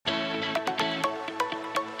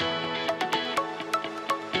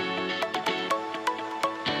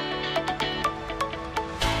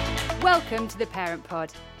Welcome to the Parent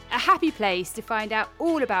Pod, a happy place to find out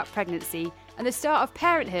all about pregnancy and the start of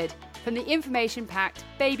parenthood from the information-packed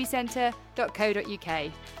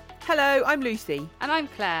babycentre.co.uk. Hello, I'm Lucy. And I'm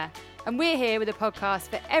Claire, and we're here with a podcast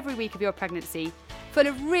for every week of your pregnancy, full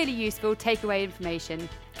of really useful takeaway information.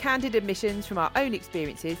 Candid admissions from our own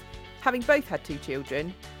experiences, having both had 2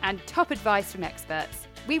 children. And top advice from experts.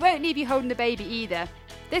 We won't leave you holding the baby either.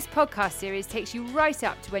 This podcast series takes you right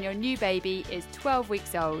up to when your new baby is 12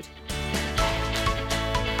 weeks old.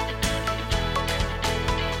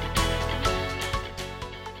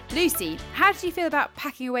 Lucy, how did you feel about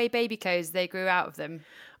packing away baby clothes as they grew out of them?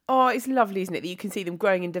 Oh, it's lovely, isn't it, that you can see them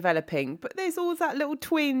growing and developing. But there's always that little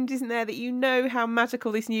twinge, isn't there, that you know how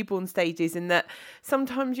magical this newborn stage is and that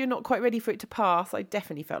sometimes you're not quite ready for it to pass. I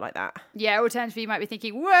definitely felt like that. Yeah, alternatively, you might be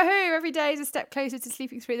thinking, woohoo, every day is a step closer to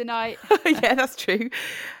sleeping through the night. Yeah, that's true.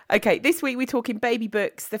 Okay, this week we're talking baby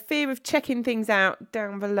books, the fear of checking things out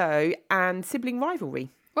down below, and sibling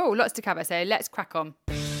rivalry. Oh, lots to cover, so let's crack on.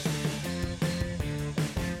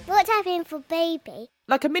 What's happening for baby?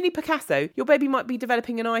 Like a mini Picasso, your baby might be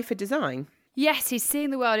developing an eye for design. Yes, he's seeing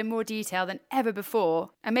the world in more detail than ever before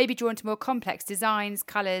and may be drawn to more complex designs,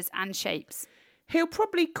 colours and shapes. He'll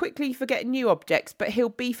probably quickly forget new objects, but he'll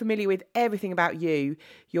be familiar with everything about you.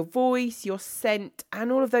 Your voice, your scent,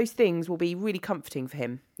 and all of those things will be really comforting for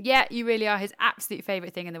him. Yeah, you really are his absolute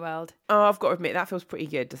favourite thing in the world. Oh, I've got to admit, that feels pretty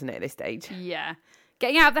good, doesn't it, at this stage? Yeah.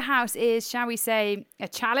 Getting out of the house is, shall we say, a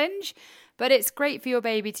challenge, but it's great for your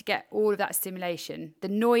baby to get all of that stimulation, the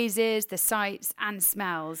noises, the sights and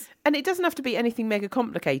smells. And it doesn't have to be anything mega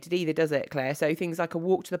complicated either, does it, Claire? So things like a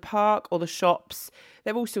walk to the park or the shops,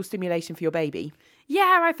 they're all still stimulation for your baby.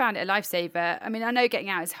 Yeah, I found it a lifesaver. I mean, I know getting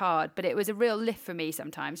out is hard, but it was a real lift for me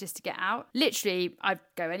sometimes just to get out. Literally, I'd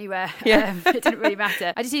go anywhere. Yeah. It didn't really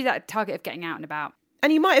matter. I just need that target of getting out and about.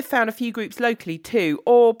 And you might have found a few groups locally too,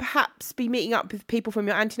 or perhaps be meeting up with people from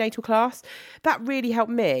your antenatal class. That really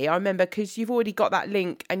helped me, I remember, because you've already got that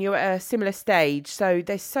link and you're at a similar stage. So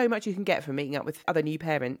there's so much you can get from meeting up with other new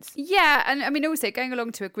parents. Yeah, and I mean, also going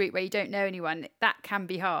along to a group where you don't know anyone, that can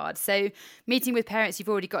be hard. So meeting with parents you've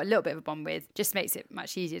already got a little bit of a bond with just makes it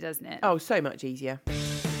much easier, doesn't it? Oh, so much easier.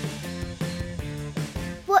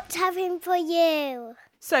 What's happening for you?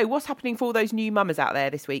 So what's happening for all those new mamas out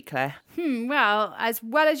there this week, Claire? Well as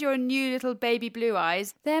your new little baby blue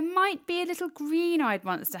eyes, there might be a little green-eyed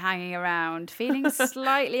monster hanging around, feeling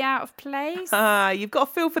slightly out of place. You've got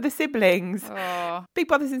a feel for the siblings. Oh. Big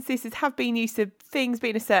brothers and sisters have been used to things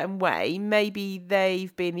being a certain way. Maybe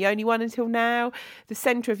they've been the only one until now, the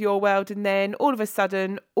centre of your world, and then all of a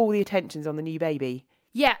sudden, all the attention's on the new baby.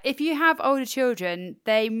 Yeah, if you have older children,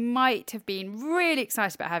 they might have been really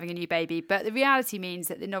excited about having a new baby, but the reality means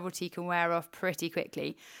that the novelty can wear off pretty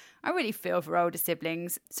quickly. I really feel for older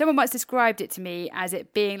siblings. Someone once described it to me as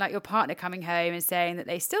it being like your partner coming home and saying that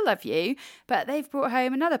they still love you, but they've brought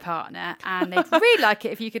home another partner and they'd really like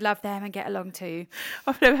it if you could love them and get along too.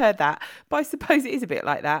 I've never heard that, but I suppose it is a bit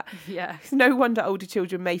like that. Yeah. It's no wonder older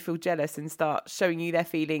children may feel jealous and start showing you their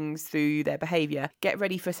feelings through their behaviour. Get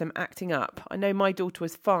ready for some acting up. I know my daughter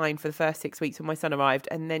was fine for the first 6 weeks when my son arrived,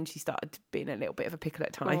 and then she started being a little bit of a pickle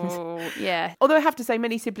at times. Oh, yeah. Although I have to say,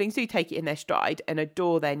 many siblings do take it in their stride and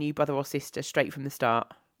adore their new brother or sister straight from the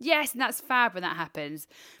start. Yes, and that's fab when that happens.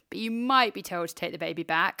 But you might be told to take the baby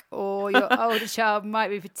back, or your older child might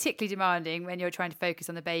be particularly demanding when you're trying to focus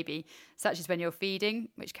on the baby, such as when you're feeding,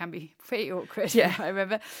 which can be pretty awkward. Yeah. I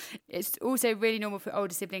remember. It's also really normal for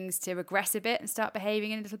older siblings to regress a bit and start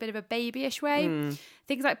behaving in a little bit of a babyish way.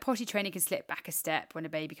 Things like potty training can slip back a step when a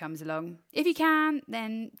baby comes along. If you can,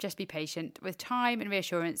 then just be patient. With time and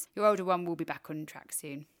reassurance, your older one will be back on track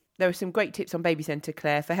soon. There are some great tips on Baby Centre,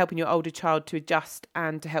 Claire, for helping your older child to adjust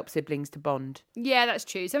and to help siblings to bond. Yeah, that's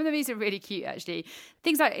true. Some of these are really cute, actually.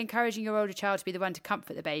 Things like encouraging your older child to be the one to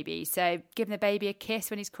comfort the baby. So giving the baby a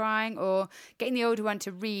kiss when he's crying, or getting the older one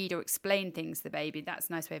to read or explain things to the baby. That's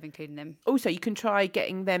a nice way of including them. Also, you can try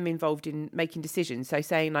getting them involved in making decisions. So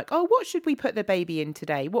saying like, oh, what should we put the baby in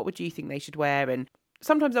today? What would you think they should wear? And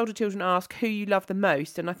sometimes older children ask who you love the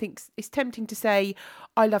most. And I think it's tempting to say,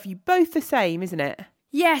 I love you both the same, isn't it?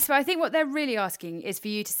 Yes, but I think what they're really asking is for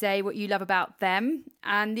you to say what you love about them.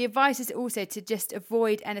 And the advice is also to just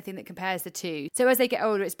avoid anything that compares the two. So as they get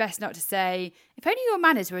older, it's best not to say, if only your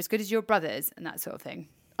manners were as good as your brother's, and that sort of thing.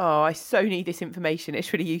 Oh, I so need this information.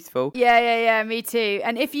 It's really useful. Yeah, me too.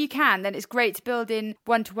 And if you can, then it's great to build in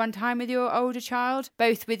one-to-one time with your older child,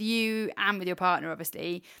 both with you and with your partner,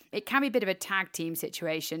 obviously. It can be a bit of a tag team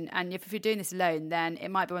situation. And if you're doing this alone, then it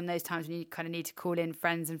might be one of those times when you kind of need to call in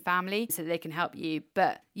friends and family so that they can help you.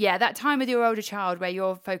 But yeah, that time with your older child where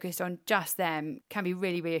you're focused on just them can be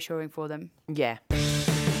really reassuring for them. Yeah.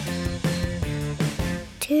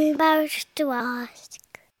 too embarrassed to ask.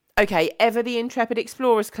 Okay, ever the intrepid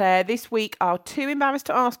explorers, Claire. This week, our too embarrassed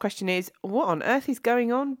to ask question is, what on earth is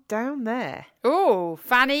going on down there? Oh,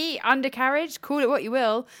 fanny, undercarriage, call it what you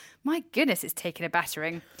will. My goodness, it's taken a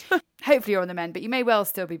battering. Hopefully you're on the mend, but you may well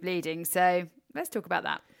still be bleeding. So let's talk about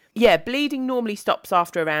that. Yeah, bleeding normally stops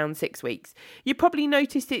after around 6 weeks. You probably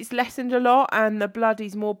noticed it's lessened a lot and the blood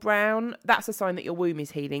is more brown. That's a sign that your womb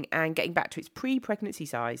is healing and getting back to its pre-pregnancy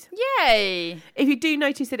size. Yay! If you do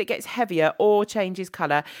notice that it gets heavier or changes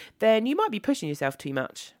colour, then you might be pushing yourself too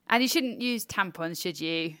much. And you shouldn't use tampons, should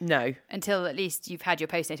you? No. Until at least you've had your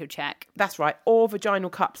postnatal check. That's right. Or vaginal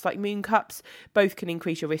cups like Moon cups. Both can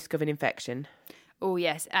increase your risk of an infection. Oh,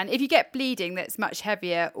 yes. And if you get bleeding that's much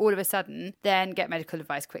heavier all of a sudden, then get medical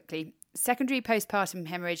advice quickly. Secondary postpartum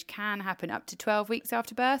hemorrhage can happen up to 12 weeks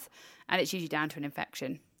after birth, and it's usually down to an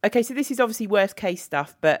infection. Okay, so this is obviously worst case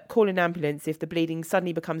stuff, but call an ambulance if the bleeding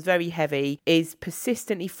suddenly becomes very heavy, is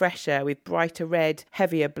persistently fresher with brighter red,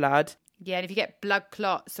 heavier blood. Yeah, and if you get blood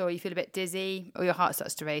clots or you feel a bit dizzy or your heart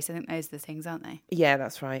starts to race, I think those are the things, aren't they? Yeah,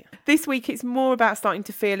 that's right. This week it's more about starting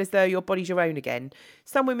to feel as though your body's your own again.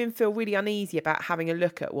 Some women feel really uneasy about having a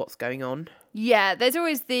look at what's going on. Yeah, there's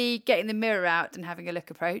always the getting the mirror out and having a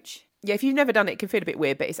look approach. Yeah, if you've never done it, it can feel a bit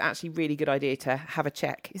weird, but it's actually a really good idea to have a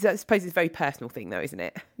check. I suppose it's a very personal thing though, isn't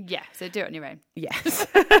it? Yeah, so do it on your own. Yes.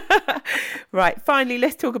 Right, finally,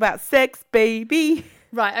 let's talk about sex, baby.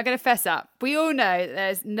 Right, I'm going to fess up. We all know that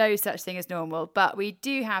there's no such thing as normal, but we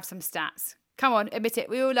do have some stats. Come on, admit it.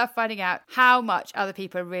 We all love finding out how much other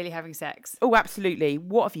people are really having sex. Oh, absolutely.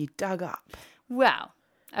 What have you dug up? Well,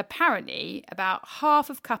 apparently about half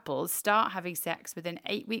of couples start having sex within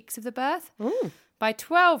 8 weeks of the birth. Ooh. By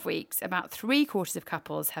 12 weeks, about 3/4 of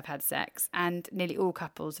couples have had sex, and nearly all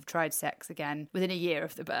couples have tried sex again within a year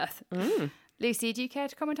of the birth. Lucy, do you care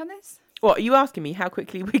to comment on this? What, are you asking me how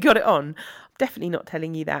quickly we got it on? I'm definitely not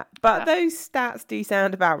telling you that. But those stats do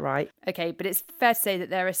sound about right. Okay, but it's fair to say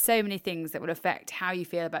that there are so many things that will affect how you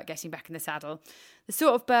feel about getting back in the saddle. The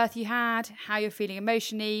sort of birth you had, how you're feeling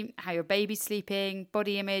emotionally, how your baby's sleeping,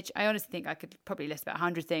 body image. I honestly think I could probably list about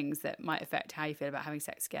 100 things that might affect how you feel about having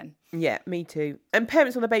sex again. Yeah, me too. And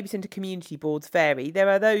parents on the Baby Centre community boards vary. There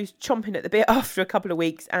are those chomping at the bit after a couple of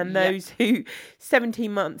weeks and those who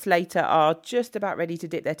 17 months later are just about ready to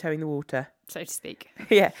dip their toe in the water. So to speak.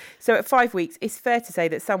 Yeah, so at 5 weeks, it's fair to say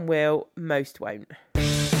that some will, most won't.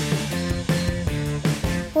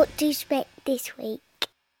 What do you expect this week?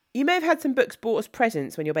 You may have had some books bought as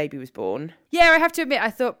presents when your baby was born. Yeah, I have to admit, I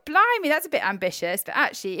thought, blimey, that's a bit ambitious. But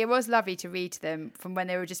actually, it was lovely to read to them from when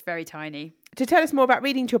they were just very tiny. To tell us more about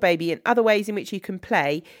reading to your baby and other ways in which you can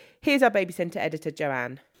play, here's our Baby Centre editor,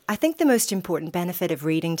 Joanne. I think the most important benefit of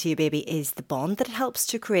reading to your baby is the bond that it helps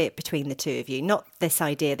to create between the two of you, not this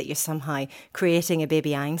idea that you're somehow creating a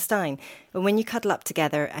baby Einstein. But when you cuddle up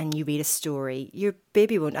together and you read a story, your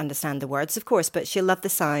baby won't understand the words, of course, but she'll love the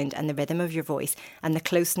sound and the rhythm of your voice and the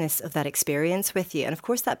closeness of that experience with you. And of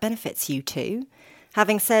course, that benefits you too.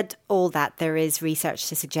 Having said all that, there is research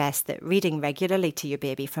to suggest that reading regularly to your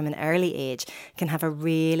baby from an early age can have a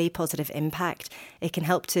really positive impact. It can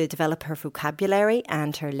help to develop her vocabulary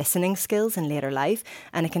and her listening skills in later life,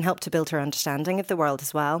 and it can help to build her understanding of the world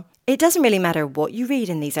as well. It doesn't really matter what you read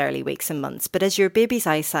in these early weeks and months, but as your baby's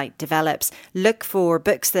eyesight develops, look for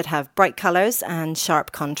books that have bright colours and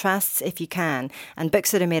sharp contrasts if you can. And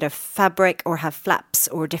books that are made of fabric or have flaps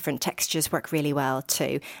or different textures work really well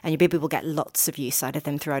too. And your baby will get lots of use out of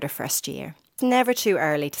them throughout her first year. It's never too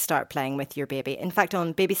early to start playing with your baby. In fact,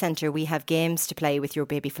 on Baby Centre, we have games to play with your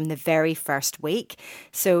baby from the very first week.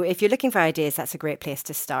 So if you're looking for ideas, that's a great place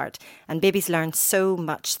to start. And babies learn so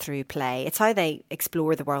much through play. It's how they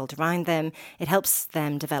explore the world around them. It helps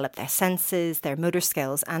them develop their senses, their motor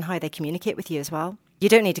skills, and how they communicate with you as well. You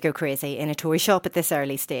don't need to go crazy in a toy shop at this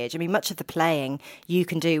early stage. I mean, much of the playing you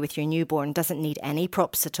can do with your newborn doesn't need any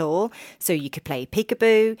props at all. So you could play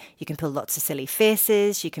peekaboo, you can pull lots of silly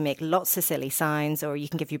faces, you can make lots of silly sounds, or you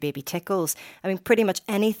can give your baby tickles. I mean, pretty much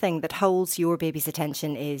anything that holds your baby's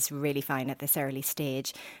attention is really fine at this early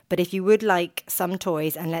stage. But if you would like some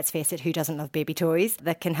toys, and let's face it, who doesn't love baby toys,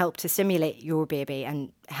 that can help to stimulate your baby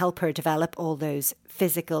and help her develop all those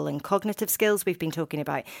physical and cognitive skills we've been talking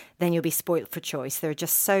about, then you'll be spoilt for choice. There are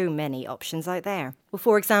just so many options out there. Well,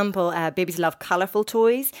 for example, babies love colourful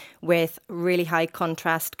toys with really high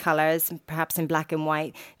contrast colours, perhaps in black and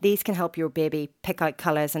white. These can help your baby pick out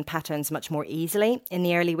colours and patterns much more easily in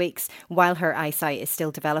the early weeks while her eyesight is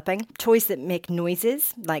still developing. Toys that make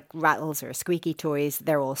noises, like rattles or squeaky toys,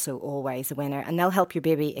 they're also always a winner. And they'll help your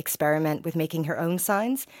baby experiment with making her own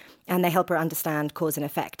sounds. And they help her understand cause and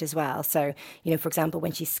effect as well. So, for example,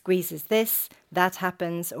 when she squeezes this, that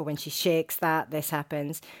happens, or when she shakes that, this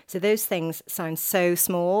happens. So those things sound so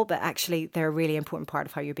small, but actually they're a really important part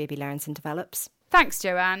of how your baby learns and develops. Thanks,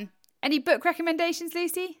 Joanne. Any book recommendations,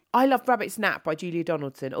 Lucy? I love Rabbit's Nap by Julia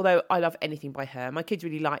Donaldson, although I love anything by her. My kids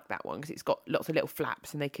really like that one because it's got lots of little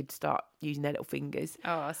flaps and they could start using their little fingers.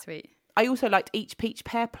 Oh, sweet. I also liked Each Peach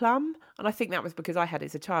Pear Plum, and I think that was because I had it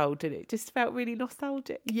as a child and it just felt really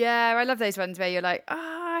nostalgic. Yeah, I love those ones where you're like,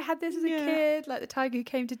 I had this as a kid, like The Tiger Who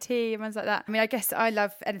Came to Tea and ones like that. I mean, I guess I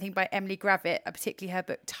love anything by Emily Gravett, particularly her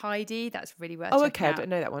book Tidy. That's really worth checking out. I don't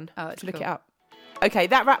know that one. Oh, it's look cool. it up. Okay,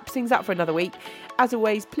 that wraps things up for another week. As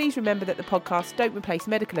always, please remember that the podcasts don't replace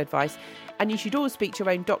medical advice, and you should always speak to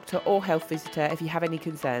your own doctor or health visitor if you have any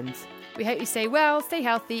concerns. We hope you stay well, stay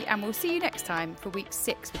healthy, and we'll see you next time for week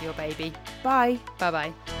 6 with your baby. Bye.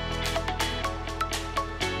 Bye-bye.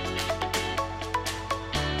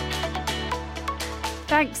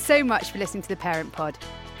 Thanks so much for listening to the Parent Pod.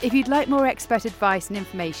 If you'd like more expert advice and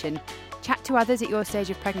information, chat to others at your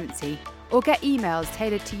stage of pregnancy, or get emails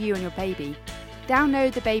tailored to you and your baby,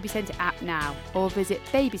 download the Baby Centre app now or visit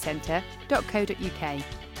babycentre.co.uk.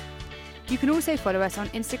 You can also follow us on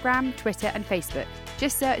Instagram, Twitter and Facebook.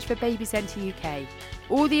 Just search for Baby Centre UK.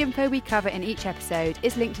 All the info we cover in each episode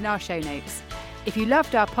is linked in our show notes. If you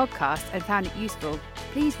loved our podcast and found it useful,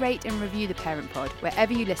 please rate and review the Parent Pod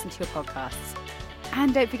wherever you listen to your podcasts.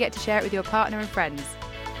 And don't forget to share it with your partner and friends.